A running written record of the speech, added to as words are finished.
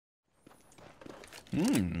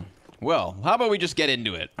Well, how about we just get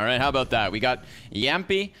into it? All right, how about that? We got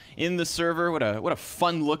Yampy in the server. What a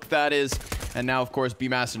fun look that is. And now, of course,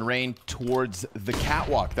 BMAS and Rain towards the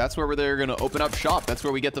catwalk. That's where they're going to open up shop. That's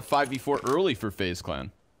where we get the 5v4 early for FaZe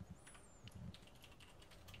Clan.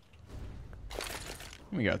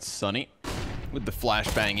 We got Sunny with the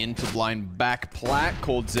flashbang into blind back plat.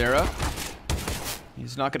 coldzera.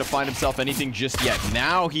 He's not going to find himself anything just yet.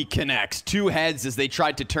 Now he connects. Two heads as they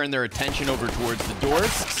tried to turn their attention over towards the doors.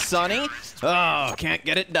 Sunny. Oh, can't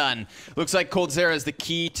get it done. Looks like coldzera is the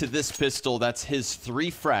key to this pistol. That's his 3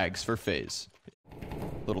 frags for FaZe.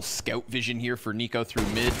 Little scout vision here for Nico through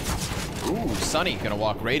mid. Ooh, Sunny going to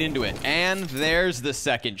walk right into it. And there's the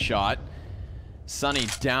second shot. Sunny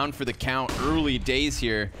down for the count. Early days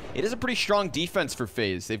here. It is a pretty strong defense for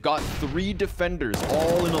FaZe. They've got 3 defenders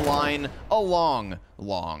all in a line along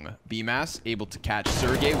long. BMAS able to catch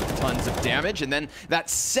Sergey with tons of damage, and then that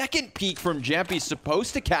second peek from Jampy's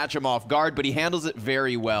supposed to catch him off guard, but he handles it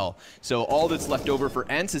very well. So all that's left over for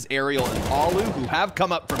ENCE is Aerial and Alu, who have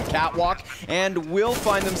come up from catwalk and will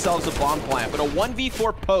find themselves a bomb plant. But a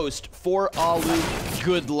 1v4 post for Alu,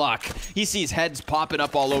 good luck. He sees heads popping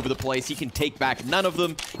up all over the place. He can take back none of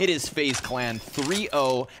them. It is FaZe Clan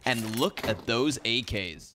 3-0, and look at those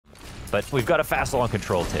AKs. But we've got a fast long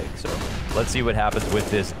control take, so let's see what happens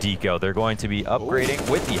with this deco. They're going to be upgrading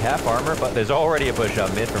with the half armor, but there's already a push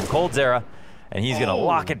up mid from coldzera, and he's going to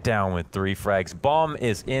lock it down with 3 frags. Bomb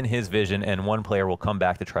is in his vision, and one player will come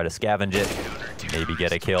back to try to scavenge it, maybe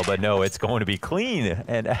get a kill, but no, it's going to be clean,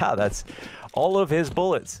 and that's all of his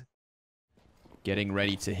bullets. Getting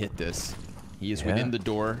ready to hit this. He is within the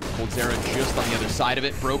door. coldzera just on the other side of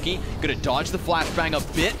it. Brokey gonna dodge the flashbang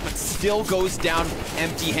a bit, but still goes down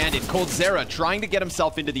empty-handed. coldzera trying to get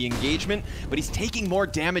himself into the engagement, but he's taking more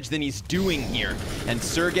damage than he's doing here. And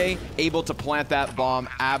Sergey able to plant that bomb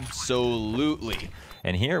absolutely.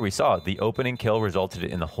 And here we saw the opening kill resulted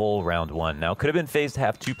in the whole round 1. Now, it could have been FaZe to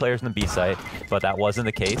have 2 players in the B site, but that wasn't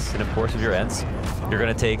the case. And of course, if you're ENCE, you're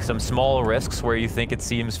going to take some small risks where you think it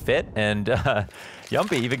seems fit. And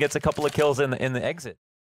Yumpy even gets a couple of kills in the exit.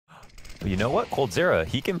 But you know what? coldzera,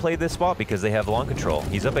 he can play this spot because they have long control.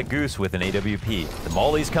 He's up at Goose with an AWP. The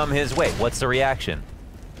mollies come his way. What's the reaction?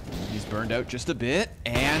 He's burned out just a bit,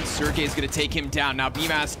 and Sergey's going to take him down. Now,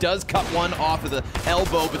 BMAS does cut one off of the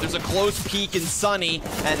elbow, but there's a close peek in Sunny,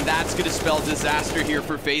 and that's going to spell disaster here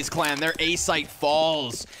for FaZe Clan. Their A site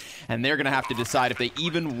falls, and they're going to have to decide if they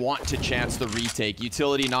even want to chance the retake.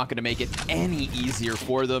 Utility not going to make it any easier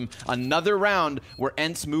for them. Another round where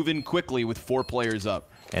ENCE move in quickly with 4 players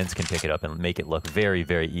up. ENCE can pick it up and make it look very,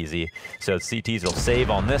 very easy. So CTs will save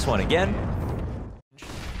on this one again,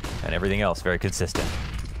 and everything else very consistent.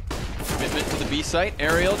 Commitment to the B site.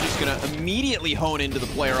 Aerial just gonna immediately hone into the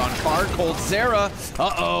player on card. coldzera,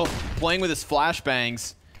 playing with his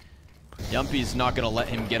flashbangs. Yumpy's not gonna let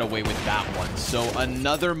him get away with that one. So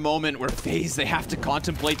another moment where FaZe, they have to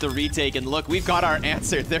contemplate the retake. And look, we've got our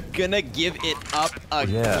answer. They're gonna give it up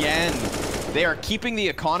again. They are keeping the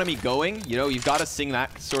economy going. You know, you've got to sing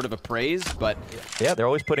that sort of a praise, but... Yeah, they're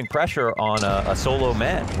always putting pressure on a solo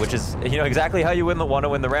man, which is, you know, exactly how you want to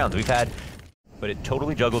win the rounds. We've had... But it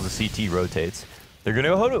totally juggles the CT rotates. They're going to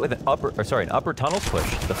go with an upper tunnels push.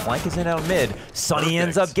 The flank is in out mid. Sunny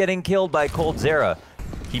ends up getting killed by coldzera.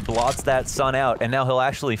 He blots that Sun out, and now he'll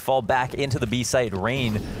actually fall back into the B site.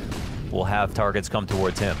 Rain will have targets come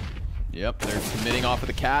towards him. Yep, they're committing off of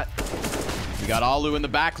the cat. We got Alu in the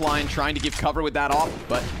back line trying to give cover with that off,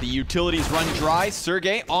 but the utilities run dry.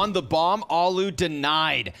 Sergey on the bomb. Alu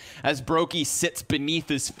denied as Brokey sits beneath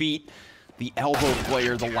his feet. The elbow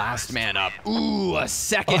player, the last man up. Ooh, a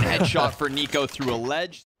second headshot for Nico through a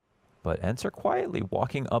ledge. But ENCE are quietly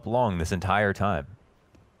walking up long this entire time.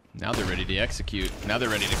 Now they're ready to execute. Now they're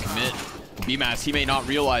ready to commit. BMAS, he may not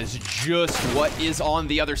realize just what is on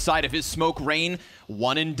the other side of his smoke. Rain,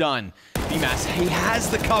 one and done. BMAS, he has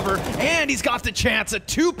the cover, and he's got the chance, a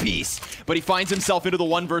 2-piece. But he finds himself into the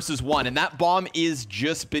 1 versus 1, and that bomb is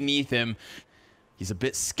just beneath him. He's a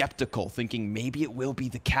bit skeptical, thinking maybe it will be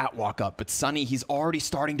the catwalk up. But Sunny, he's already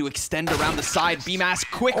starting to extend around the side. BMAS,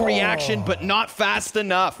 quick reaction, but not fast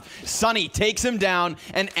enough. Sunny takes him down,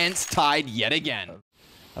 and ENCE tied yet again.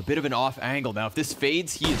 A bit of an off angle. Now, if this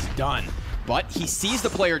fades, he is done. But he sees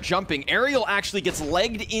the player jumping. Aerial actually gets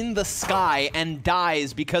legged in the sky and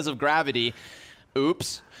dies because of gravity.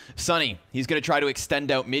 Oops. Sunny, he's going to try to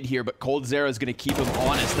extend out mid here, but coldzera is going to keep him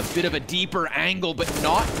honest. A bit of a deeper angle, but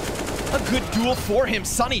not a good duel for him.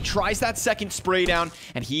 Sunny tries that second spray down,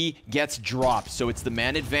 and he gets dropped. So it's the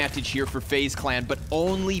man advantage here for FaZe Clan, but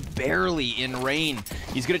only barely in Rain.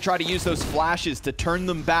 He's going to try to use those flashes to turn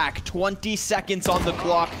them back. 20 seconds on the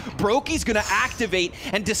clock. Broky's going to activate,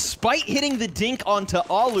 and despite hitting the dink onto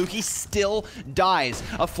Alu, he still dies.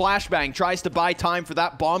 A flashbang tries to buy time for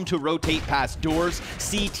that bomb to rotate past doors.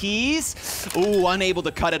 CTs, ooh, unable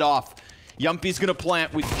to cut it off. Yumpy's gonna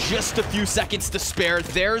plant with just a few seconds to spare.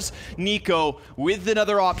 There's Nico with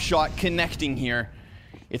another op shot connecting here.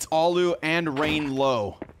 It's Alu and Rain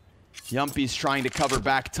low. Yumpy's trying to cover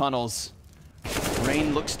back tunnels.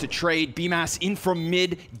 Rain looks to trade. BMAS in from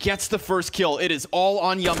mid, gets the first kill. It is all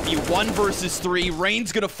on Yumpy, 1 versus 3.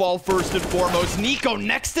 Rain's gonna fall first and foremost. Nico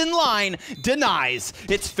next in line, denies.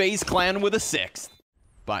 It's FaZe Clan with a 6th.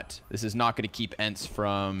 But this is not going to keep ENCE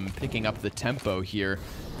from picking up the tempo here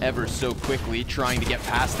ever so quickly, trying to get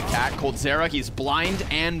past the cat. coldzera, he's blind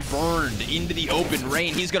and burned into the open.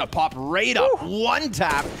 Rain, he's going to pop right up. One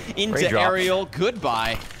tap into Aerial.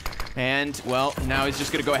 Goodbye. And, well, now he's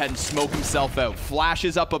just going to go ahead and smoke himself out.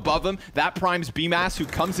 Flashes up above him. That primes BMAS, who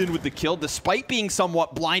comes in with the kill. Despite being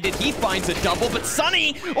somewhat blinded, he finds a double. But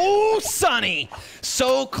Sunny, oh, Sunny,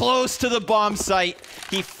 so close to the bomb site.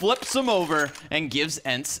 He flips him over and gives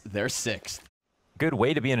ENCE their 6th. Good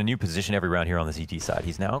way to be in a new position every round here on the ZT side.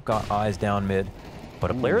 He's now got eyes down mid,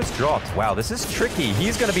 but a player is dropped. Wow, this is tricky.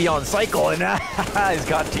 He's going to be on cycle, and he's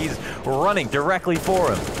got T's running directly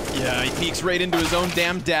for him. Yeah, he peeks right into his own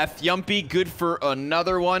damn death. Yumpy, good for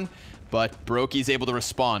another one, but Broky's able to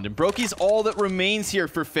respond. And Broky's all that remains here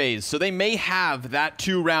for FaZe, so they may have that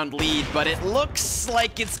 2-round lead, but it looks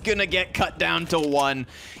like it's gonna get cut down to 1.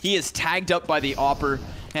 He is tagged up by the Opper,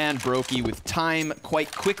 and Broky, with time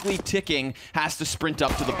quite quickly ticking, has to sprint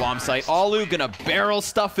up to the bomb site. Alu gonna barrel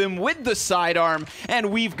stuff him with the sidearm,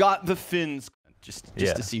 and we've got the Finns. Just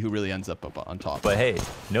to see who really ends up on top. But hey,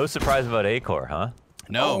 no surprise about A-Core, huh?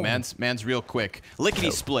 No, man's real quick.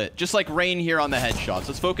 Lickety split, just like Rain here on the headshots.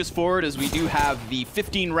 Let's focus forward as we do have the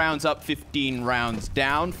 15 rounds up, 15 rounds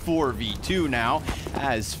down, 4v2 now,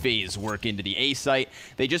 as FaZe work into the A site.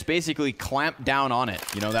 They just basically clamp down on it.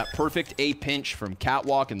 You know, that perfect A pinch from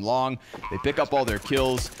Catwalk and Long. They pick up all their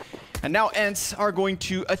kills. And now ENCE are going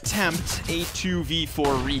to attempt a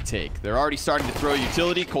 2v4 retake. They're already starting to throw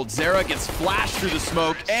utility. coldzera gets flashed through the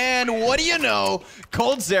smoke, and what do you know?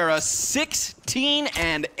 coldzera 16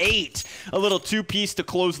 and 8. A little 2-piece to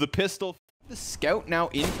close the pistol. The scout now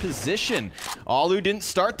in position. Alu didn't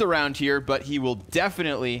start the round here, but he will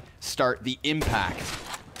definitely start the impact.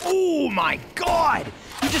 Oh my god!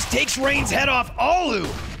 He just takes Rain's head off. Alu!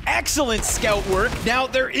 Excellent scout work. Now,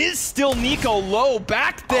 there is still Nico low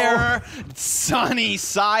back there. Sunny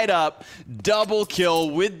side up. Double kill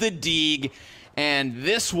with the Deeg. And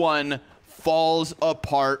this one falls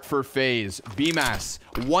apart for FaZe. BMAS,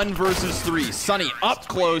 1 versus 3. Sunny up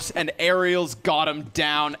close, and Aerial's got him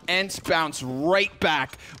down. ENCE bounce right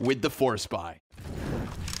back with the force buy.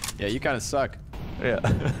 Yeah, you kind of suck. Yeah.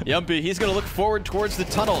 Yumpy, he's going to look forward towards the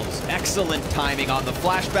tunnels. Excellent timing on the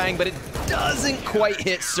flashbang, but it doesn't quite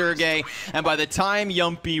hit Sergey. And by the time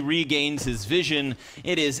Yumpy regains his vision,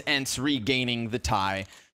 it is ENCE regaining the tie.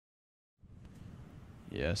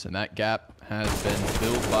 Yes, and that gap has been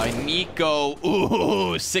filled by Nico.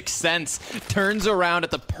 Ooh, 6th Sense turns around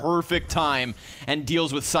at the perfect time and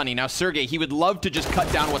deals with Sunny. Now, Sergey, he would love to just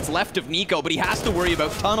cut down what's left of Nico, but he has to worry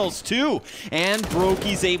about tunnels too. And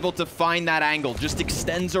Broky's able to find that angle, just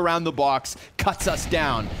extends around the box, cuts us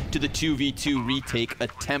down to the 2v2 retake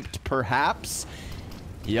attempt, perhaps.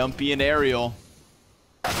 Yumpy and Aerial.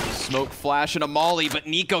 Smoke flash and a molly, but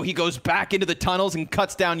Nico, he goes back into the tunnels and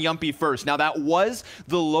cuts down Yumpy first. Now, that was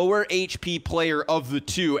the lower HP player of the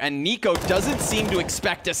two, and Nico doesn't seem to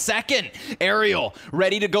expect a second. Aerial,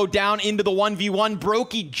 ready to go down into the 1v1.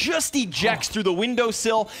 Broky just ejects through the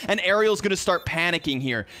windowsill, and Aerial's gonna start panicking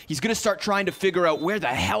here. He's gonna start trying to figure out where the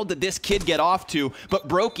hell did this kid get off to, but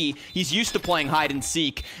Broky, he's used to playing hide and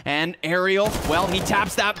seek, and Aerial, well, he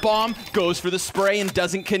taps that bomb, goes for the spray, and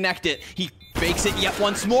doesn't connect it. He fakes it yet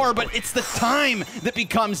once more, but it's the time that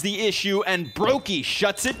becomes the issue, and Broky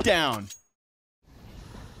shuts it down.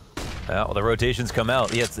 Well, the rotations come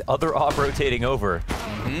out. Yeah, it's the other op rotating over.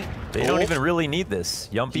 They don't even really need this.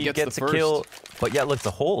 Yumpy gets a kill, but yeah, looks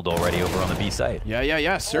a hold already over on the B side.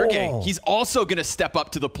 Yeah. Sergey, he's also going to step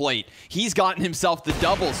up to the plate. He's gotten himself the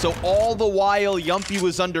double, so all the while Yumpy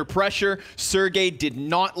was under pressure, Sergey did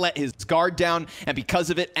not let his guard down, and because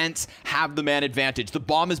of it, ENCE have the man advantage. The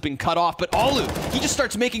bomb has been cut off, but Alu, he just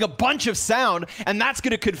starts making a bunch of sound, and that's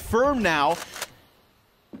going to confirm now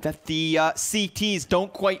that the CTs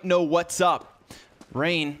don't quite know what's up.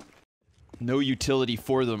 Rain No utility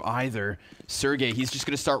for them either. Sergey, he's just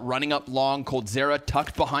going to start running up long. coldzera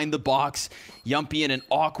tucked behind the box. Yumpy in an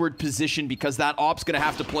awkward position because that op's going to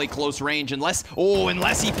have to play close range unless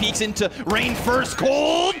he peeks into Rain first.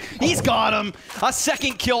 Cold! He's got him! A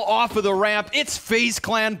second kill off of the ramp. It's FaZe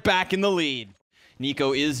Clan back in the lead.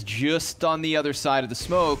 Nico is just on the other side of the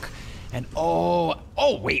smoke. And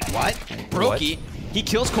wait, what? Brokey, he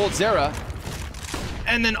kills coldzera.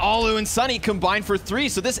 And then Alu and Sunny combine for 3,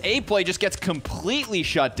 so this A play just gets completely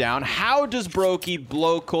shut down. How does Brokey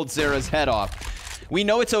blow coldzera's head off? We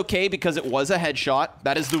know it's okay because it was a headshot.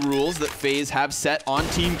 That is the rules that FaZe have set on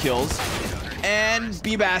team kills. And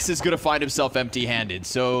BMAS is going to find himself empty-handed.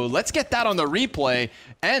 So let's get that on the replay.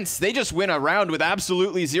 ENCE, they just win a round with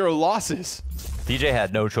absolutely 0 losses. DJ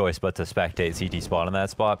had no choice but to spectate CT spawn in that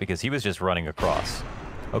spot because he was just running across.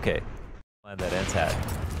 Okay, that ENCE had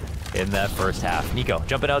in that first half. Nico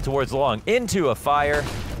jumping out towards long into a fire.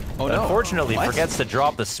 Oh no. Unfortunately, forgets to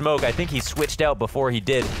drop the smoke. I think he switched out before he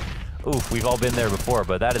did. Oof, we've all been there before,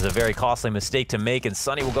 but that is a very costly mistake to make, and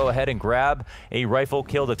Sunny will go ahead and grab a rifle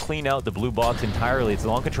kill to clean out the blue box entirely. It's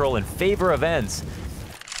long control in favor of ENCE,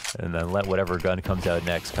 and then let whatever gun comes out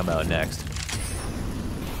next come out next.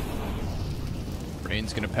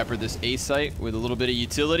 Rain's going to pepper this A site with a little bit of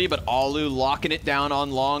utility, but Alu locking it down on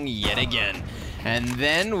long yet again. And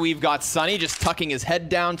then we've got Sunny just tucking his head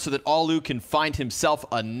down so that Alu can find himself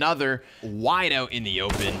another wide out in the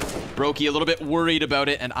open. Brokey a little bit worried about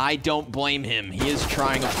it, and I don't blame him. He is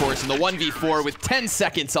trying, of course, in the 1v4 with 10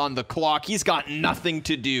 seconds on the clock. He's got nothing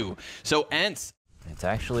to do. So ENCE. It's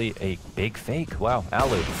actually a big fake. Wow,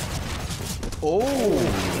 Alu.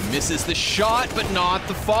 Oh, misses the shot, but not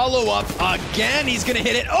the follow-up. Again, he's gonna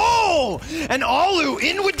hit it. Oh, and Alu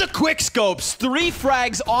in with the quick scopes. 3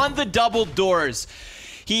 frags on the double doors.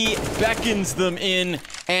 He beckons them in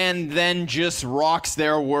and then just rocks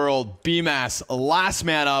their world. BMAS, last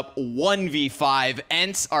man up, 1v5.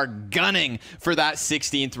 ENCE are gunning for that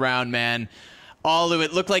 16th round, man. Alu,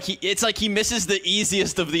 it looked like it's like he misses the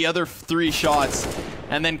easiest of the other 3 shots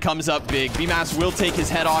and then comes up big. BMAS will take his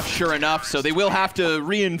head off, sure enough, so they will have to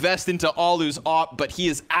reinvest into Alu's op, but he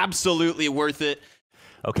is absolutely worth it.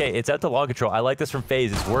 Okay, it's out to long control. I like this from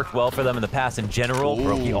FaZe. It's worked well for them in the past. In general,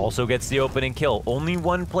 Brokey also gets the opening kill. Only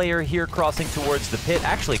one player here crossing towards the pit,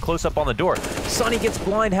 actually close up on the door. Sunny gets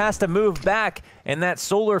blind, has to move back, and that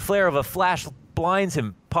solar flare of a flash blinds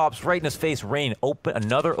him, pops right in his face. Rain,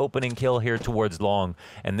 another opening kill here towards long,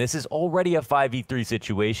 and this is already a 5v3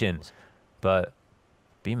 situation. But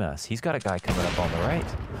BMAS, he's got a guy coming up on the right.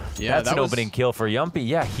 Yeah, that's an opening kill for Yumpy.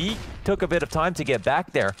 Yeah, he took a bit of time to get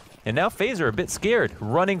back there, and now FaZe are a bit scared,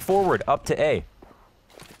 running forward up to A.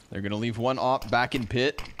 They're going to leave one op back in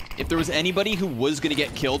pit. If there was anybody who was going to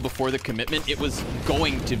get killed before the commitment, it was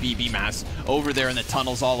going to be BMAS over there in the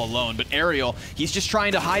tunnels all alone. But Aerial, he's just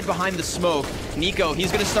trying to hide behind the smoke. Nico,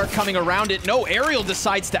 he's going to start coming around it. No, Aerial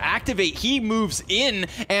decides to activate. He moves in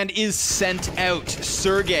and is sent out.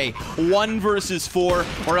 Sergey, 1 versus 4,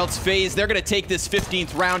 or else FaZe, they're going to take this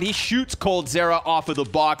 15th round. He shoots coldzera off of the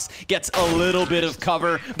box, gets a little bit of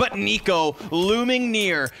cover, but Nico, looming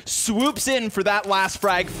near, swoops in for that last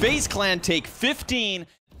frag. FaZe Clan take 15.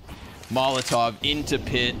 Molotov into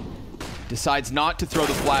pit, decides not to throw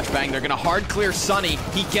the flashbang. They're gonna hard clear Sunny.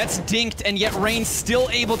 He gets dinked, and yet Rain's still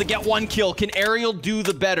able to get 1 kill. Can Aerial do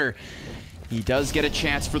the better? He does get a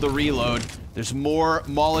chance for the reload. There's more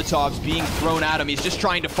Molotovs being thrown at him. He's just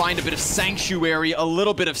trying to find a bit of sanctuary, a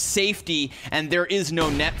little bit of safety, and there is no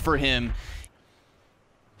net for him.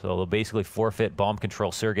 So they'll basically forfeit bomb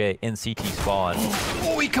control Sergey in CT spawn.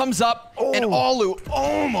 Oh, he comes up, and Alu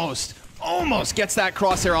almost gets that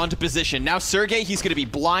crosshair onto position. Now Sergey, he's going to be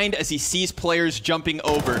blind as he sees players jumping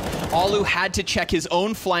over. Alu had to check his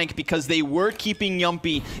own flank because they were keeping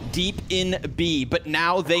Yumpy deep in B, but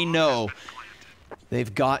now they know.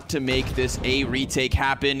 They've got to make this A retake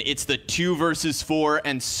happen. It's the 2 versus 4,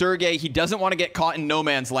 and Sergey, he doesn't want to get caught in no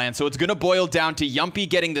man's land, so it's going to boil down to Yumpy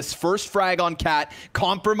getting this first frag on Cat,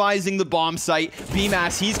 compromising the bomb site.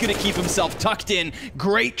 BMAS, he's going to keep himself tucked in.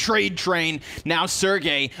 Great trade train. Now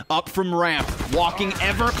Sergey up from ramp, walking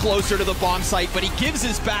ever closer to the bomb site, but he gives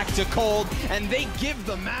his back to Cold, and they give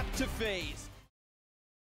the map to FaZe.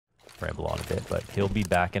 Ramble on a bit, but he'll be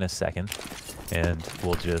back in a second, and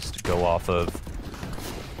we'll just go off of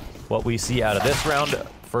what we see out of this round.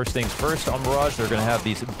 First things first on Mirage, they're going to have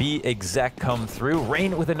these B exec come through.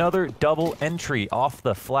 Rain with another double entry off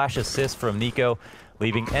the flash assist from Nico,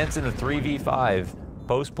 leaving ENCE in the 3v5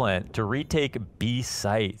 post plant to retake B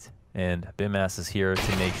site. And BMAS is here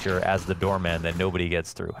to make sure, as the doorman, that nobody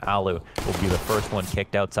gets through. Alu will be the first one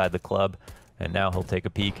kicked outside the club, and now he'll take a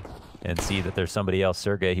peek and see that there's somebody else.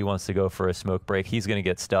 Sergey, he wants to go for a smoke break. He's going to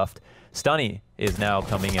get stuffed. Stunny is now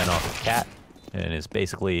coming in off of Cat, and is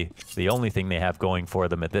basically the only thing they have going for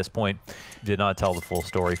them at this point. Did not tell the full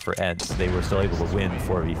story for ENCE. They were still able to win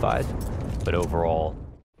 4v5, but overall...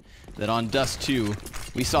 That on Dust 2,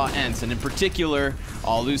 we saw ENCE, and in particular,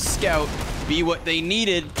 Alu's Scout, be what they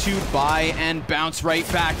needed to buy and bounce right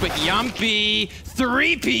back. But Yumpy,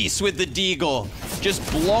 three-piece with the Deagle, just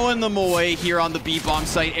blowing them away here on the B-bomb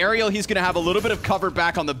site. Ariel, he's going to have a little bit of cover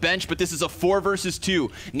back on the bench, but this is a 4 versus 2.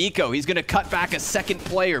 Nico, he's going to cut back a second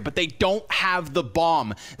player, but they don't have the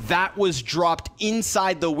bomb. That was dropped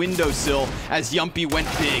inside the windowsill as Yumpy went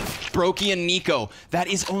big. Brokey and Nico, that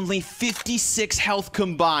is only 56 health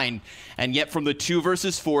combined. And yet from the 2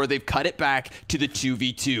 versus 4, they've cut it back to the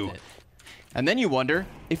 2v2. And then you wonder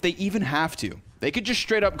if they even have to. They could just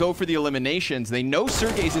straight up go for the eliminations. They know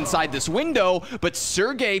Sergey's inside this window, but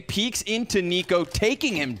Sergey peeks into Nico,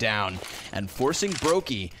 taking him down and forcing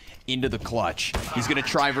Brokey into the clutch. He's gonna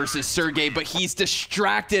try versus Sergey, but he's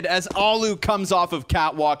distracted as Alu comes off of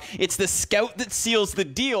Catwalk. It's the Scout that seals the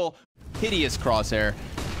deal. Hideous crosshair.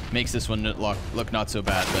 Makes this one look not so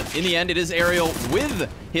bad, but in the end, it is Ariel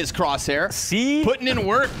with his crosshair. See? Putting in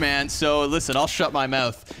work, man. So listen, I'll shut my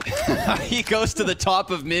mouth. He goes to the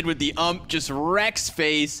top of mid with the just wrecks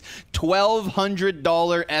FaZe.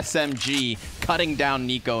 $1,200 SMG, cutting down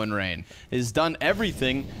Nico and Rain. Has done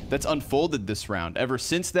everything that's unfolded this round. Ever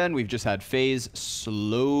since then, we've just had FaZe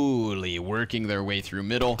slowly working their way through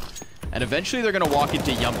middle, and eventually they're gonna walk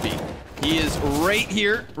into Yumpy. He is right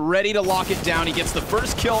here, ready to lock it down. He gets the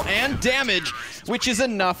first kill and damage, which is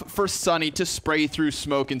enough for Sunny to spray through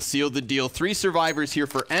smoke and seal the deal. 3 survivors here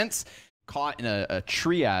for ENCE. Caught in a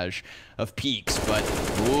triage of peaks, but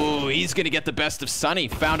ooh, he's gonna get the best of Sunny.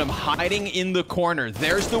 Found him hiding in the corner.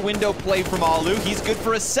 There's the window play from Alu. He's good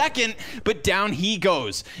for a second, but down he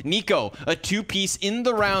goes. Nico, a 2-piece in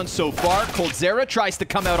the round so far. Coldzera tries to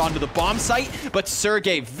come out onto the bomb site, but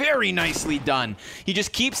Sergey, very nicely done. He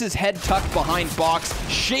just keeps his head tucked behind box,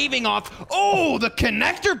 shaving off, oh, the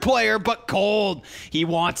connector player, but Cold. He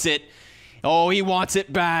wants it. Oh, he wants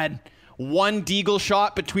it bad. One Deagle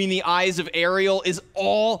shot between the eyes of Ariel is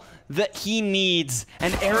all that he needs.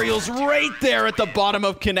 And Ariel's right there at the bottom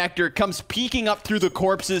of connector, comes peeking up through the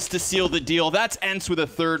corpses to seal the deal. That's ENCE with a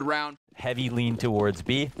 3rd round. Heavy lean towards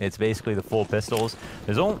B. It's basically the full pistols.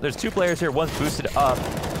 There's 2 players here, one's boosted up.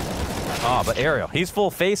 Ah, but Ariel, he's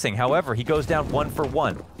full facing. However, he goes down 1 for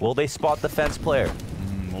 1. Will they spot the fence player?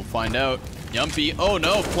 We'll find out. Yumpy, oh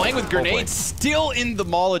no, playing with grenades, still in the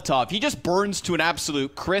Molotov. He just burns to an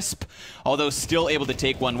absolute crisp, although still able to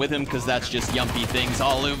take one with him because that's just Yumpy things.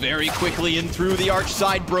 Alu very quickly in through the arch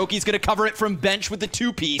side. Brokey's gonna cover it from bench with the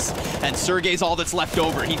 2-piece, and Sergey's all that's left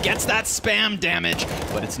over. He gets that spam damage,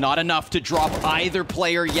 but it's not enough to drop either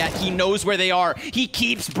player yet. He knows where they are. He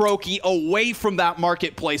keeps Brokey away from that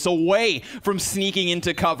marketplace, away from sneaking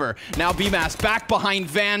into cover. Now BMAS back behind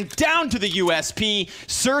Van, down to the USP.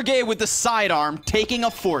 Sergey with the sidearm, taking a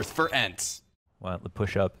 4th for ENCE. Well, the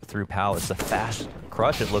push up through Palace, a fast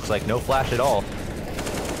crush, it looks like, no flash at all.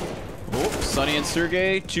 Oh, Sunny and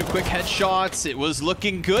Sergey, 2 quick headshots. It was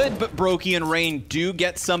looking good, but Brokey and Rain do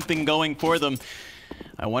get something going for them.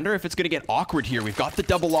 I wonder if it's going to get awkward here. We've got the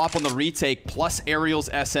double op on the retake, plus Ariel's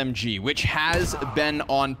SMG, which has been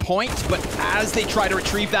on point, but as they try to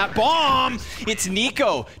retrieve that bomb, it's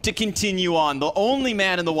Nico to continue on. The only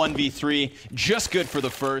man in the 1v3, just good for the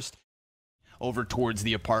first. Over towards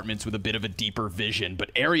the apartments with a bit of a deeper vision,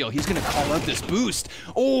 but Ariel, he's gonna call out this boost.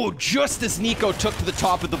 Oh, just as Nico took to the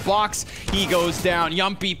top of the box, he goes down.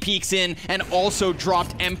 Yumpy peeks in and also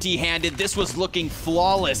dropped empty-handed. This was looking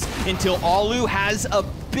flawless until Alu has a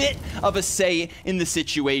bit of a say in the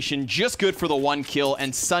situation. Just good for the 1 kill,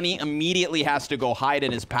 and Sunny immediately has to go hide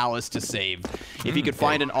in his palace to save. If he could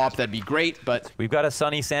find an op, that'd be great, but... We've got a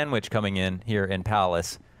Sunny sandwich coming in here in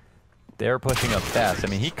Palace. They're pushing up fast. I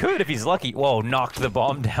mean, he could if he's lucky. Whoa, knocked the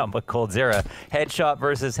bomb down, but Coldzera, headshot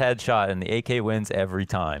versus headshot, and the AK wins every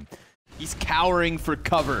time. He's cowering for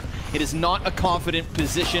cover. It is not a confident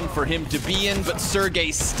position for him to be in, but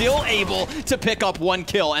Sergey still able to pick up 1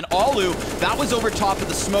 kill. And Alu, that was over top of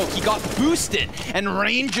the smoke. He got boosted, and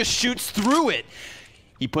Rain just shoots through it.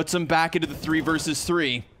 He puts him back into the 3 versus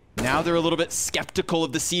 3. Now they're a little bit skeptical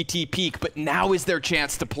of the CT peak, but now is their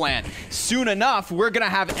chance to plant. Soon enough, we're gonna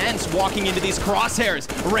have ENCE walking into these crosshairs.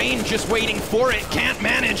 Rain just waiting for it, can't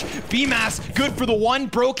manage. BMAS, good for the 1.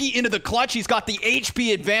 Brokey into the clutch. He's got the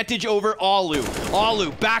HP advantage over Alu.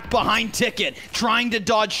 Alu back behind Ticket, trying to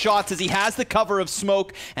dodge shots as he has the cover of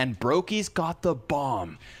smoke, and Brokey's got the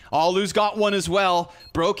bomb. Alu's got one as well.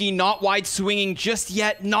 Brokey not wide swinging just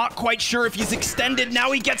yet. Not quite sure if he's extended.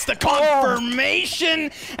 Now he gets the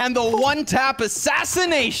confirmation and the one-tap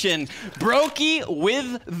assassination. Brokey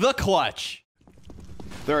with the clutch.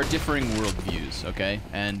 There are differing worldviews, okay?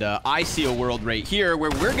 And I see a world right here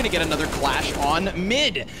where we're gonna get another clash on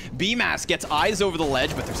mid. BMAS gets eyes over the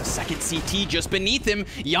ledge, but there's a second CT just beneath him.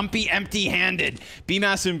 Yumpy empty-handed.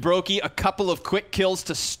 BMAS and Brokey, a couple of quick kills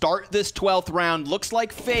to start this 12th round. Looks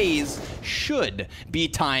like FaZe should be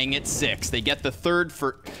tying at 6. They get the third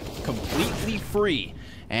for completely free.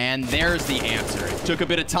 And there's the answer. It took a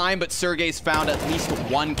bit of time, but Sergey's found at least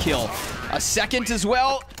one kill. A second as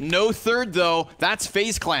well. No third, though. That's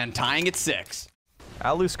FaZe Clan tying at 6.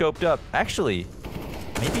 Alu scoped up. Actually,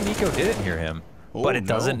 maybe Nico didn't hear him. But it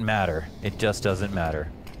doesn't matter. It just doesn't matter.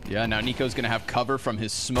 Yeah, now Nico's gonna have cover from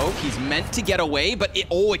his smoke. He's meant to get away, but it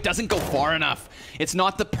doesn't go far enough. It's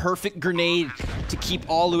not the perfect grenade to keep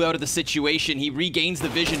Alu out of the situation. He regains the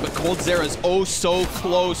vision, but coldzera's oh so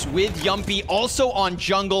close with Yumpy also on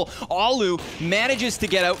jungle. Alu manages to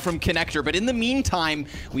get out from connector, but in the meantime,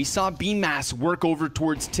 we saw BMAS work over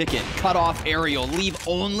towards Ticket, cut off Aerial, leave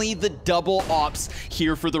only the double ops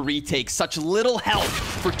here for the retake. Such little help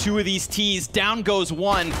for two of these Ts. Down goes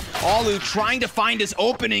one. Alu trying to find his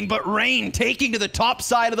opening, but Rain taking to the top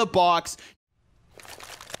side of the box.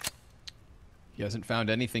 He hasn't found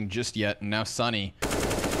anything just yet, and now Sunny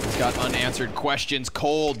has got unanswered questions.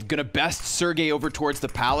 Cold gonna best Sergey over towards the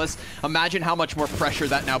palace. Imagine how much more pressure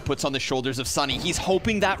that now puts on the shoulders of Sunny. He's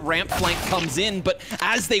hoping that ramp flank comes in, but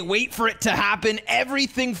as they wait for it to happen,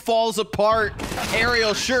 everything falls apart.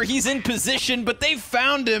 Aerial, sure, he's in position, but they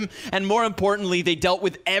found him, and more importantly, they dealt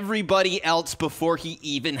with everybody else before he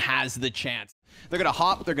even has the chance. They're gonna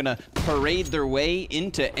hop, they're gonna parade their way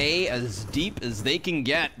into A as deep as they can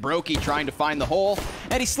get. Brokey trying to find the hole,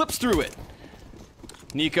 and he slips through it.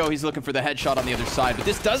 Nico, he's looking for the headshot on the other side, but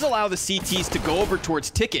this does allow the CTs to go over towards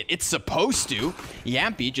Ticket. It's supposed to.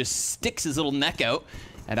 Yampy just sticks his little neck out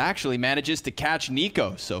and actually manages to catch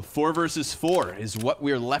Nico. So 4 versus 4 is what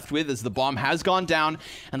we're left with as the bomb has gone down.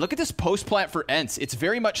 And look at this post plant for ENCE. It's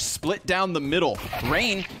very much split down the middle.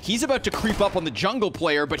 Rain, he's about to creep up on the jungle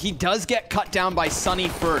player, but he does get cut down by Sunny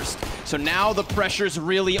first. So now the pressure's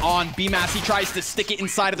really on. BMAS, he tries to stick it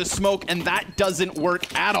inside of the smoke, and that doesn't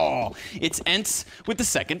work at all. It's ENCE with the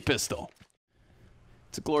second pistol.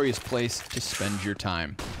 It's a glorious place to spend your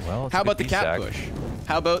time. Well, how about the cap push?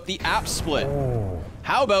 How about the app split?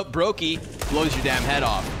 How about Brokey blows your damn head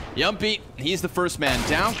off? Yumpy, he's the first man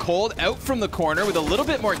down. Cold out from the corner with a little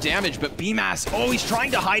bit more damage, but BMAS, oh, he's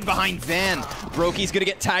trying to hide behind Van. Brokey's gonna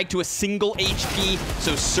get tagged to a single HP,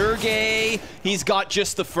 so Sergey, he's got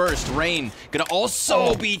just the first. Rain gonna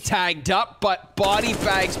also be tagged up, but body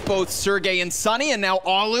bags both Sergey and Sunny, and now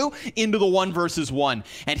Alu into the 1 versus 1.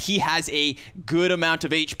 And he has a good amount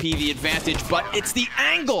of HP, the advantage, but it's the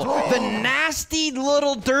angle, the nasty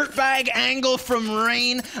little dirtbag angle from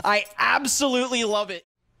Rain. I absolutely love it.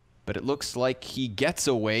 But it looks like he gets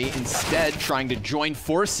away instead, trying to join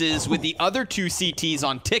forces with the other two CTs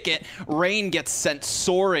on Ticket. Rain gets sent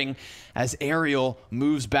soaring as Aerial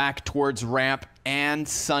moves back towards ramp and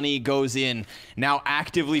Sunny goes in. Now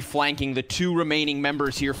actively flanking the two remaining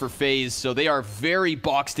members here for FaZe, so they are very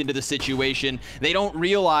boxed into the situation. They don't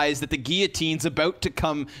realize that the guillotine's about to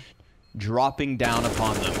come dropping down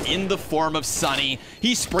upon them in the form of Sunny.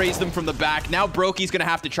 He sprays them from the back. Now Brokey's gonna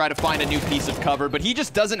have to try to find a new piece of cover, but he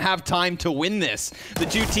just doesn't have time to win this. The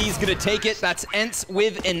 2T's gonna take it. That's ENCE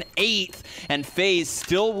with an 8th, and FaZe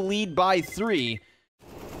still lead by 3.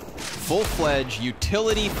 Full-fledged,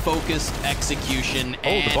 utility-focused execution,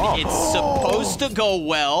 and it's supposed to go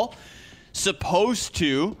well. Supposed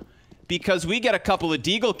to. Because we get a couple of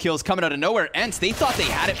deagle kills coming out of nowhere. ENCE, they thought they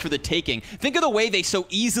had it for the taking. Think of the way they so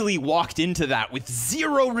easily walked into that with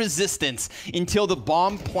 0 resistance until the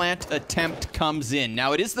bomb plant attempt comes in.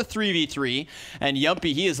 Now, it is the 3v3, and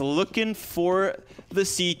Yumpy, he is looking for the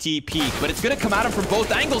CT peak, but it's gonna come at him from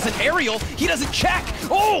both angles, and Aerial, he doesn't check.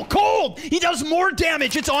 Oh, Cold! He does more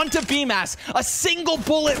damage. It's on to BMAS. A single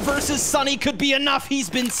bullet versus Sunny could be enough. He's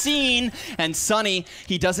been seen, and Sunny,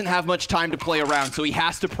 he doesn't have much time to play around, so he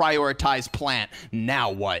has to prioritize plant. Now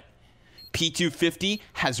what? P250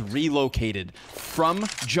 has relocated from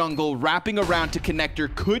jungle, wrapping around to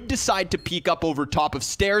connector, could decide to peek up over top of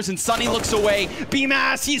stairs, and Sunny looks away.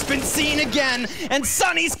 BMAS, he's been seen again, and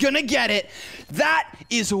Sunny's gonna get it. That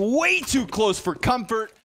is way too close for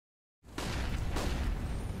comfort.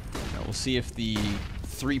 Now we'll see if the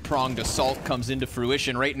 3-pronged assault comes into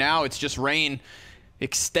fruition. Right now, it's just Rain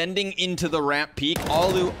extending into the ramp peak.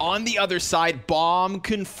 Alu on the other side, bomb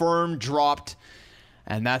confirmed, dropped.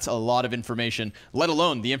 And that's a lot of information, let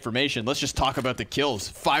alone the information. Let's just talk about the kills.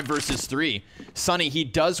 5 versus 3. Sunny, he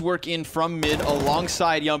does work in from mid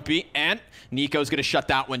alongside Yumpy, and Nico's going to shut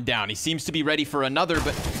that one down. He seems to be ready for another,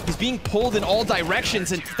 but he's being pulled in all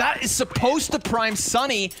directions, and that is supposed to prime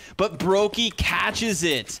Sunny, but Brokey catches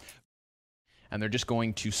it. And they're just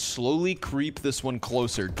going to slowly creep this one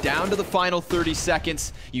closer. Down to the final 30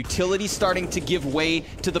 seconds. Utility starting to give way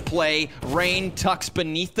to the play. Rain tucks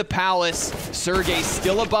beneath the palace. Sergey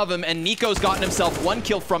still above him, and Nico's gotten himself 1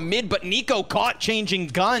 kill from mid, but Nico caught changing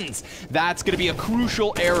guns. That's going to be a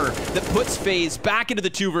crucial error that puts FaZe back into the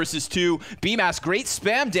 2 versus 2. BMAS, great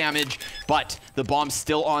spam damage, but the bomb's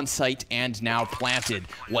still on site and now planted.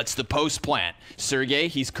 What's the post plant? Sergey,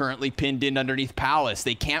 he's currently pinned in underneath palace.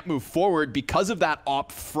 They can't move forward because of that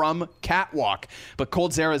op from Catwalk. But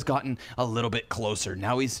coldzera has gotten a little bit closer.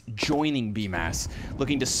 Now he's joining BMAS,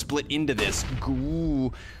 looking to split into this.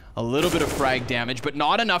 Ooh, a little bit of frag damage, but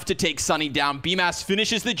not enough to take Sunny down. BMAS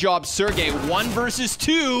finishes the job. Sergey, 1 versus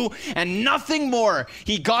 2, and nothing more.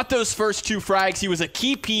 He got those first 2 frags. He was a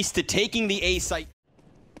key piece to taking the A site.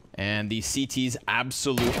 And the CTs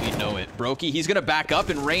absolutely know it. Brokey, he's going to back up,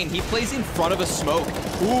 and Rain, he plays in front of a smoke.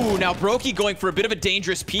 Ooh, now Brokey going for a bit of a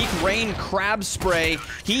dangerous peek. Rain, crab spray.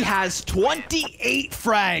 He has 28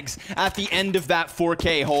 frags at the end of that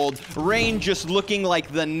 4K hold. Rain just looking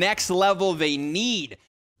like the next level they need.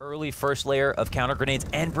 Early first layer of counter grenades,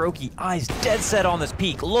 and Brokey, eyes dead set on this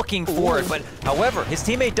peak, looking for it. But however, his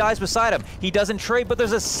teammate dies beside him. He doesn't trade, but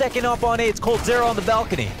there's a second up on A. It's coldzera on the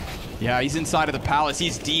balcony. Yeah, he's inside of the palace.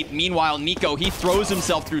 He's deep. Meanwhile, Nico, he throws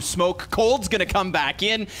himself through smoke. Cold's going to come back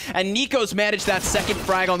in, and Nico's managed that second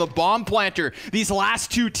frag on the bomb planter. These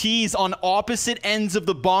last 2 Ts on opposite ends of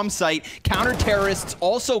the bomb site. Counter-terrorists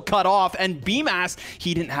also cut off, and BMAS,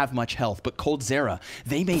 he didn't have much health, but coldzera,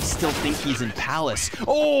 they may still think he's in palace.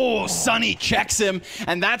 Oh, Sunny checks him,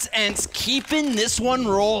 and that's ENCE keeping this one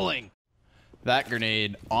rolling. That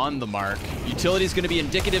grenade on the mark. Utility's going to be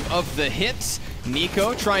indicative of the hits.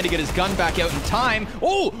 Nico trying to get his gun back out in time.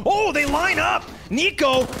 Oh, they line up.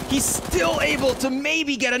 Nico, he's still able to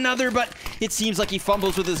maybe get another, but it seems like he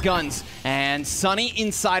fumbles with his guns. And Sunny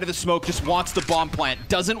inside of the smoke just wants the bomb plant.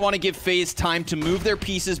 Doesn't want to give FaZe time to move their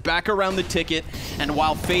pieces back around the ticket. And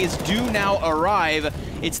while FaZe do now arrive,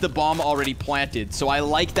 it's the bomb already planted. So I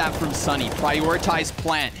like that from Sunny. Prioritize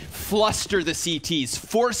plant. Fluster the CTs,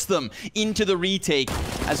 force them into the retake,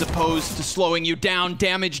 as opposed to slowing you down.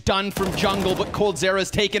 Damage done from jungle, but coldzera's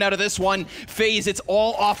taken out of this one. FaZe, it's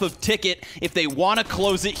all off of ticket if they want to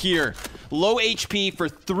close it here. Low HP for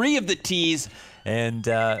 3 of the Ts. And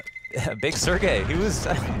big Sergey, he was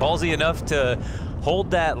ballsy enough to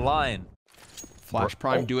hold that line. Flash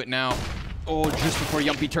Prime, do it now. Oh, just before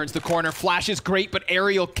Yumpy turns the corner. Flash is great, but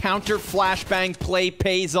aerial counter flashbang play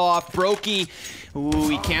pays off. Brokey, ooh,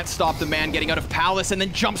 he can't stop the man getting out of palace, and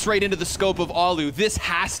then jumps right into the scope of Alu. This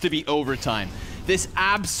has to be overtime. This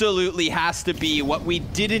absolutely has to be what we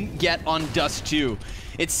didn't get on Dust 2.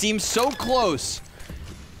 It seems so close,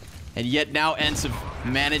 and yet now ENCE have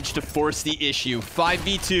managed to force the issue.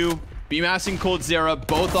 5v2. BMAS and coldzera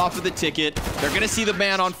both off of the ticket. They're going to see the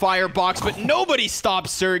man on firebox, but nobody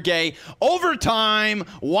stops Sergey. Overtime.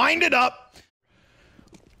 Wind it up.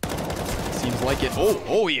 Seems like it.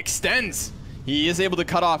 Oh, he extends. He is able to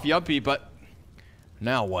cut off Yumpy, but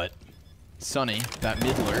now what? Sunny, that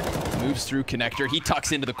mid lurk, moves through connector. He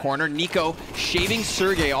tucks into the corner. Nico shaving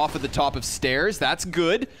Sergey off at the top of stairs. That's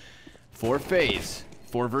good for FaZe.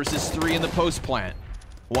 4 versus 3 in the post plant.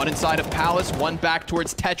 1 inside of Palace, 1 back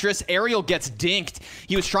towards Tetris. Aerial gets dinked.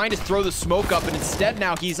 He was trying to throw the smoke up, and instead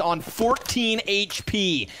now he's on 14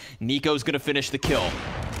 HP. Nico's gonna finish the kill.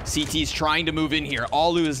 CT's trying to move in here.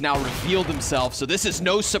 Alu has now revealed himself, so this is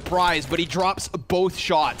no surprise, but he drops both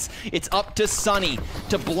shots. It's up to Sunny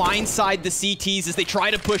to blindside the CTs as they try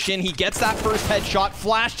to push in. He gets that first headshot,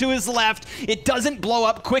 flash to his left. It doesn't blow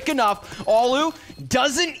up quick enough. Alu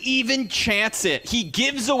doesn't even chance it. He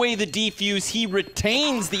gives away the defuse. He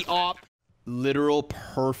retains the op. Literal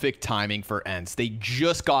perfect timing for ENCE. They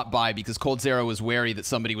just got by because coldzera was wary that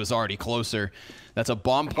somebody was already closer. That's a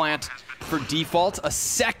bomb plant for default. A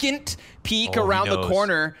second peek around the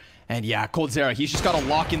corner. And yeah, coldzera, he's just got to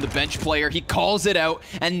lock in the bench player. He calls it out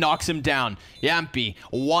and knocks him down. Yumpy,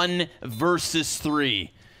 1 versus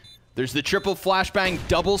 3. There's the triple flashbang,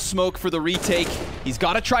 double smoke for the retake. He's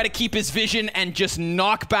got to try to keep his vision and just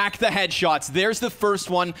knock back the headshots. There's the first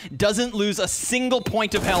one. Doesn't lose a single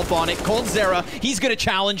point of health on it. coldzera, he's going to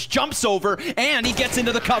challenge, jumps over, and he gets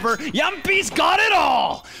into the cover. Yumpy's got it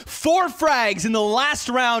all! 4 frags in the last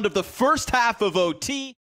round of the first half of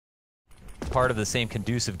OT. Part of the same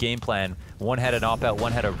conducive game plan. One had an op-out,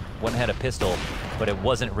 one had a pistol. but it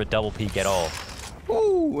wasn't a double peek at all.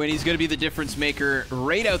 Ooh, and he's going to be the difference maker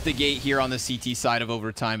right out the gate here on the CT side of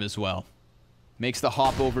overtime as well. Makes the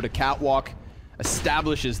hop over to Catwalk,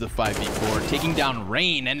 establishes the 5v4, taking down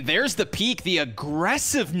Rain, and there's the peak, the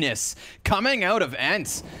aggressiveness coming out of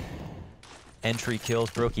ENCE. Entry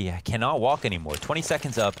kills. Brokey cannot walk anymore. 20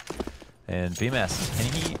 seconds up. And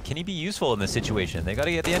BMS, can he be useful in this situation? They got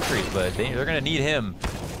to get the entry, but they're going to need him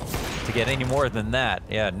to get any more than that.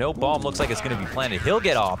 Yeah, no bomb looks like it's going to be planted. He'll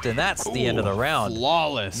get off, and that's the end of the round.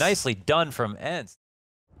 Flawless. Nicely done from ENCE.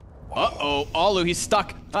 Uh-oh, Olu, he's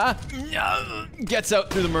stuck. Gets out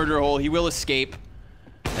through the murder hole. He will escape.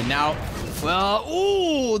 And now, well,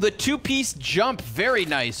 ooh, the two-piece jump. Very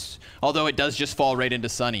nice. Although it does just fall right into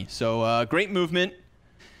Sunny. So great movement.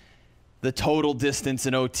 The total distance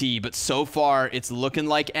in OT, but so far it's looking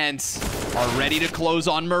like ENCE are ready to close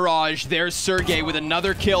on Mirage. There's Sergey with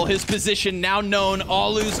another kill. His position now known.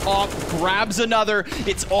 Olu's off, grabs another.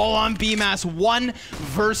 It's all on BMAS. 1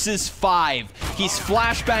 versus 5. He's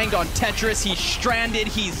flashbanged on Tetris. He's stranded.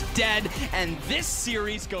 He's dead. And this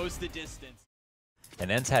series goes the distance. And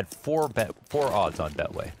ENCE had 4 odds on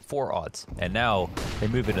Betway. 4 odds. And now they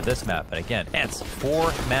move into this map. And again, ENCE,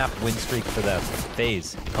 4-map win streak for them.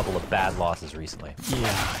 FaZe, a couple of bad losses recently.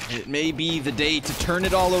 Yeah, it may be the day to turn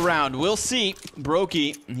it all around. We'll see.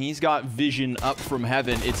 Brokey, he's got vision up from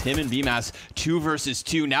heaven. It's him and BMAS, 2 versus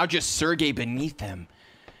 2. Now just Sergey beneath them.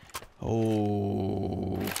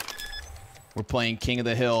 Oh. We're playing King of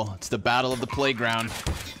the Hill. It's the battle of the playground.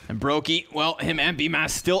 And Brokey, well, him and BMAS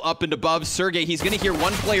still up and above. Sergey, he's going to hear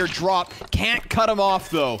one player drop. Can't cut him off,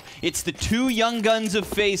 though. It's the 2 young guns of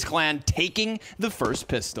FaZe Clan taking the first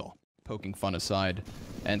pistol. Poking fun aside,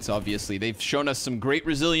 ENCE, obviously, they've shown us some great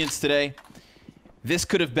resilience today. This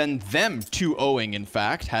could have been them 2-0ing, in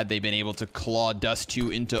fact, had they been able to claw Dust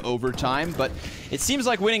 2 into overtime. But it seems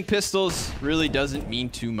like winning pistols really doesn't mean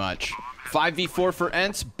too much. 5v4 for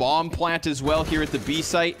ENCE. Bomb plant as well here at the B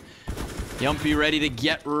site. Yumpy ready to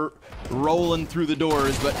get rolling through the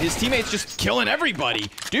doors, but his teammates just killing everybody.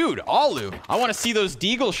 Dude, Olu, I want to see those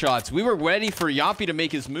deagle shots. We were ready for Yumpy to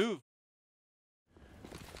make his move.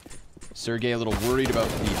 Sergey a little worried about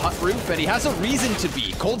the hut roof, and he has a reason to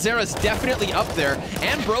be. coldzera's definitely up there,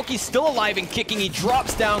 and Brokey's still alive and kicking. He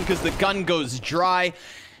drops down because the gun goes dry.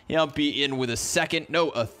 Yumpy in with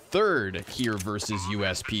a third here versus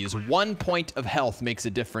USPs. 1 point of health makes a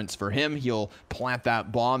difference for him. He'll plant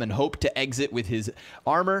that bomb and hope to exit with his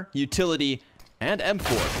armor, utility, and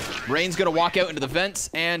M4. Rain's gonna walk out into the vents,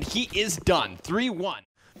 and he is done. 3-1.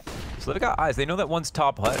 So they've got eyes. They know that one's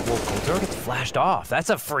top hut. Well, coldzera gets flashed off. That's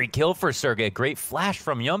a free kill for Sergey. Great flash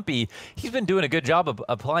from Yumpy. He's been doing a good job of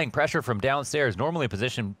applying pressure from downstairs. Normally a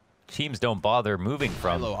position teams don't bother moving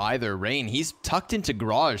from. Hello either. Rain, he's tucked into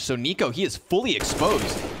garage, so Nico, he is fully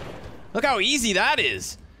exposed. Look how easy that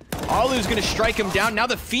is. Olu's gonna strike him down. Now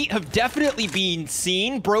the feet have definitely been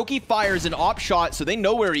seen. Brokey fires an op shot, so they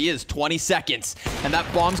know where he is. 20 seconds. And that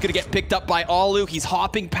bomb's gonna get picked up by Olu. He's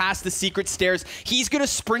hopping past the secret stairs. He's gonna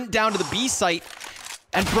sprint down to the B site.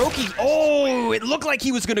 And Brokey, oh, it looked like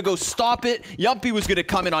he was gonna go stop it. Yumpy was gonna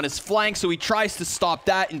come in on his flank, so he tries to stop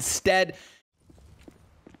that instead.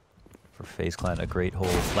 For FaZe Clan, a great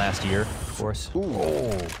hold last year, of course. Ooh.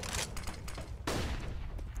 Oh.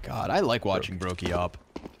 God, I like watching Brokey op.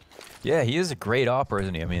 Yeah, he is a great opper,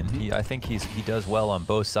 isn't he? I mean, I think he does well on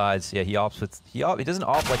both sides. Yeah, he doesn't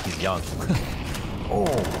op like he's young.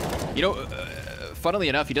 Oh, you know, funnily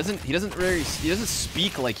enough, he doesn't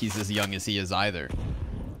speak like he's as young as he is either.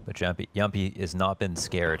 But Yumpy has not been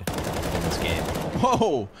scared in this game.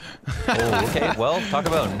 Whoa. Oh, okay. Well, talk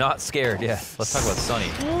about not scared. Yeah, let's talk about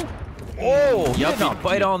Sunny. Oh, he did not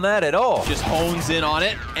bite on that at all. Just hones in on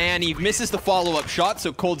it, and he misses the follow-up shot,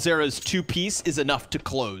 so coldzera's 2-piece is enough to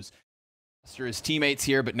close. After his teammates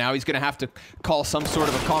here, but now he's going to have to call some sort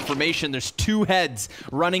of a confirmation. There's 2 heads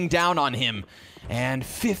running down on him. And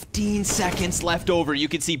 15 seconds left over. You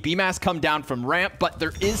can see BMAS come down from ramp, but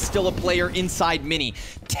there is still a player inside Mini.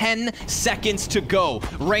 10 seconds to go.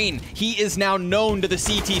 Rain, he is now known to the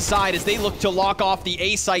CT side as they look to lock off the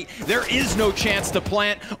A site. There is no chance to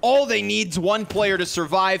plant. All they need is 1 player to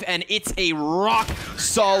survive, and it's a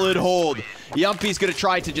rock-solid hold. Yumpy's going to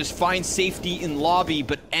try to just find safety in lobby,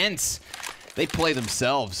 but ENCE, they play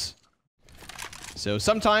themselves. So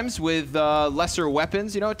sometimes with lesser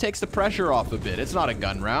weapons, you know, it takes the pressure off a bit. It's not a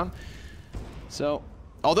gun round. So,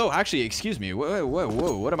 although, actually, excuse me. Whoa,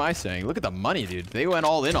 what am I saying? Look at the money, dude. They went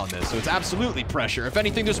all in on this, so it's absolutely pressure. If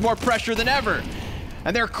anything, there's more pressure than ever.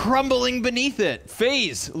 And they're crumbling beneath it.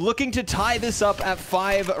 FaZe looking to tie this up at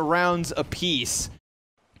 5 rounds apiece.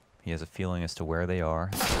 He has a feeling as to where they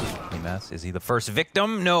are. Is he the first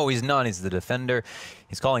victim? No, he's not. He's the defender.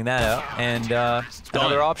 He's calling that out. And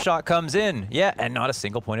another op shot comes in. Yeah, and not a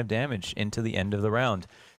single point of damage into the end of the round.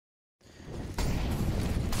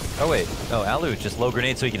 Oh, wait. Oh, Alu just low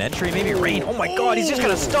grenade so he can entry. Maybe Rain. Oh, my God. He's just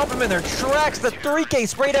going to stop him in their tracks. The 3K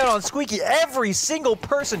sprayed out on Squeaky. Every single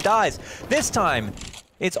person dies. This time,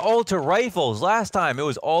 it's all to rifles. Last time, it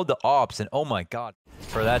was all to ops. And oh, my God.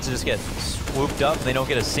 For that to just get swooped up, they don't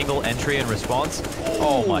get a single entry in response.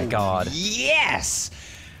 Oh, my God. Yes!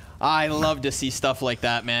 I love to see stuff like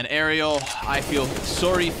that, man. Ariel, I feel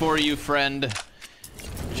sorry for you, friend.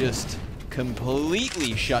 Just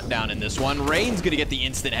completely shut down in this one. Rain's gonna get the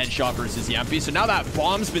instant headshot versus Yampy. So now that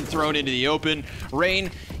bomb's been thrown into the open. Rain,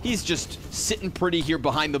 he's just sitting pretty here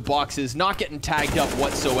behind the boxes, not getting tagged up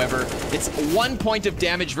whatsoever. It's 1 point of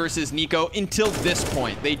damage versus Nico until this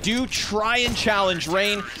point. They do try and challenge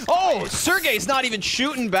Rain. Oh, Sergey's not even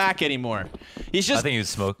shooting back anymore. He's just— I think he was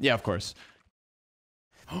smoked. Yeah, of course.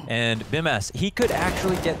 And Bimas, he could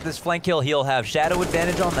actually get this flank kill. He'll have shadow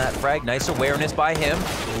advantage on that frag. Nice awareness by him.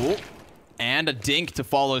 Ooh. And a dink to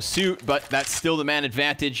follow suit, but that's still the man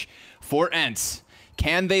advantage for ENCE.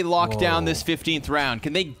 Can they lock down this 15th round?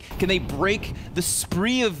 Can they break the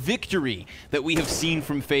spree of victory that we have seen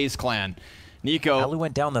from FaZe Clan? Nico— Alu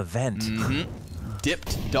went down the vent.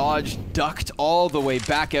 Dipped, dodged, ducked all the way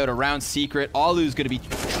back out around secret. Alu's going to be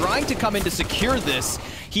trying to come in to secure this.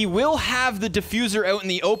 He will have the diffuser out in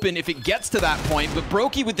the open if it gets to that point, but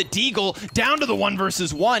Brokey with the deagle down to the 1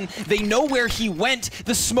 versus 1. They know where he went.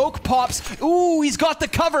 The smoke pops. Ooh, he's got the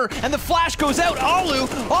cover, and the flash goes out.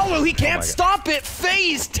 Alu, he can't stop it.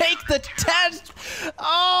 FaZe take the 10.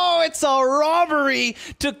 Oh, it's a robbery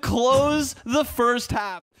to close the first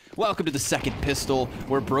half. Welcome to the second pistol,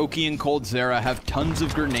 where Brokey and coldzera have tons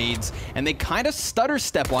of grenades, and they kind of stutter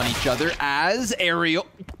step on each other as Ariel—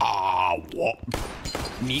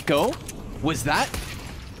 Nico? Was that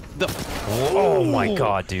the— Oh my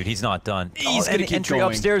God, dude, he's not done. He's gonna keep entry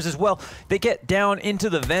going. Upstairs as well. They get down into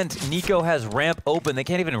the vent. Nico has ramp open. They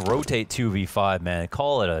can't even rotate 2v5, man.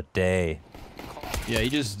 Call it a day. Yeah, he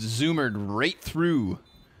just zoomered right through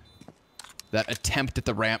that attempt at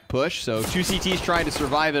the ramp push. So 2 CTs trying to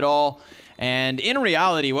survive it all. And in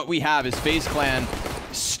reality, what we have is FaZe Clan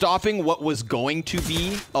stopping what was going to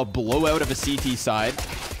be a blowout of a CT side,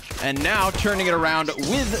 and now turning it around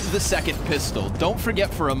with the second pistol. Don't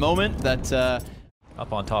forget for a moment that—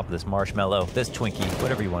 up on top of this marshmallow, this Twinkie,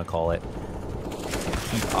 whatever you want to call it.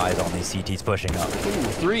 Keep eyes on these CTs pushing up.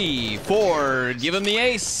 3, 4, give him the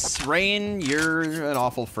ace. Rain, you're an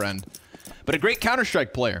awful friend, but a great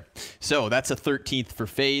Counter-Strike player. So that's a 13th for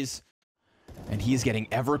FaZe. And he's getting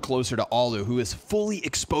ever closer to Alu, who is fully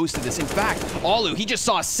exposed to this. In fact, Alu, he just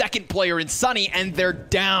saw a second player in Sunny, and they're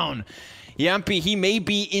down. Yampy, he may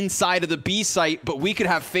be inside of the B site, but we could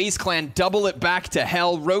have FaZe Clan double it back to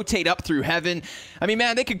hell, rotate up through heaven. I mean,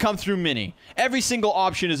 man, they could come through mini. Every single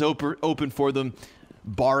option is open for them,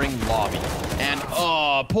 barring lobby. And,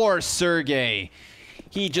 oh, poor Sergey.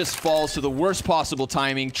 He just falls to the worst possible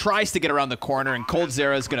timing, tries to get around the corner, and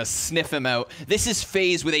coldzera is going to sniff him out. This is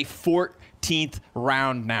FaZe with a 14th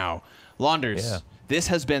round now. Launders. Yeah. This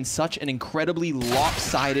has been such an incredibly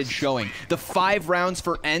lopsided showing. The 5 rounds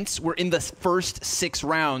for ENCE were in the first 6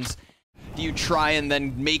 rounds. Do you try and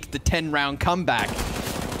then make the 10-round comeback?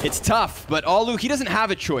 It's tough, but Alu, he doesn't have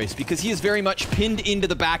a choice because he is very much pinned into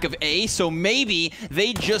the back of A, so maybe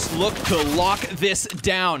they just look to lock this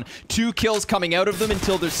down. 2 kills coming out of them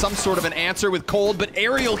until there's some sort of an answer with Cold, but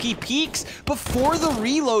Ariel, he peeks before the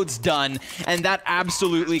reload's done, and that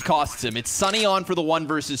absolutely costs him. It's Sunny on for the 1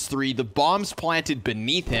 versus 3. The bomb's planted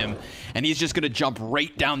beneath him, and he's just gonna jump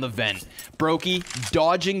right down the vent. Brokey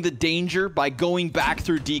dodging the danger by going back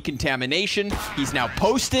through decontamination. He's now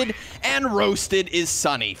posted, and roasted is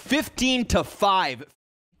Sunny. 15-5.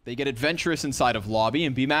 They get adventurous inside of lobby,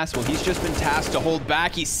 and BMAS, well, he's just been tasked to hold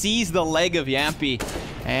back. He sees the leg of Yampy,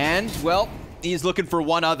 and, well, he's looking for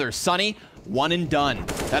one other. Sunny, 1 and done.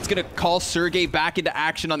 That's gonna call Sergey back into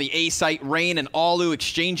action on the A site. Rain and Alu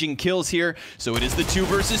exchanging kills here. So it is the 2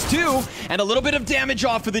 versus 2, and a little bit of damage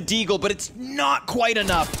off of the deagle, but it's not quite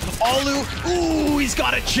enough. Alu, ooh, he's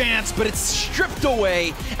got a chance, but it's stripped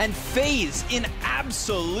away, and FaZe in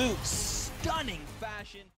absolute stunning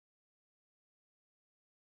fashion.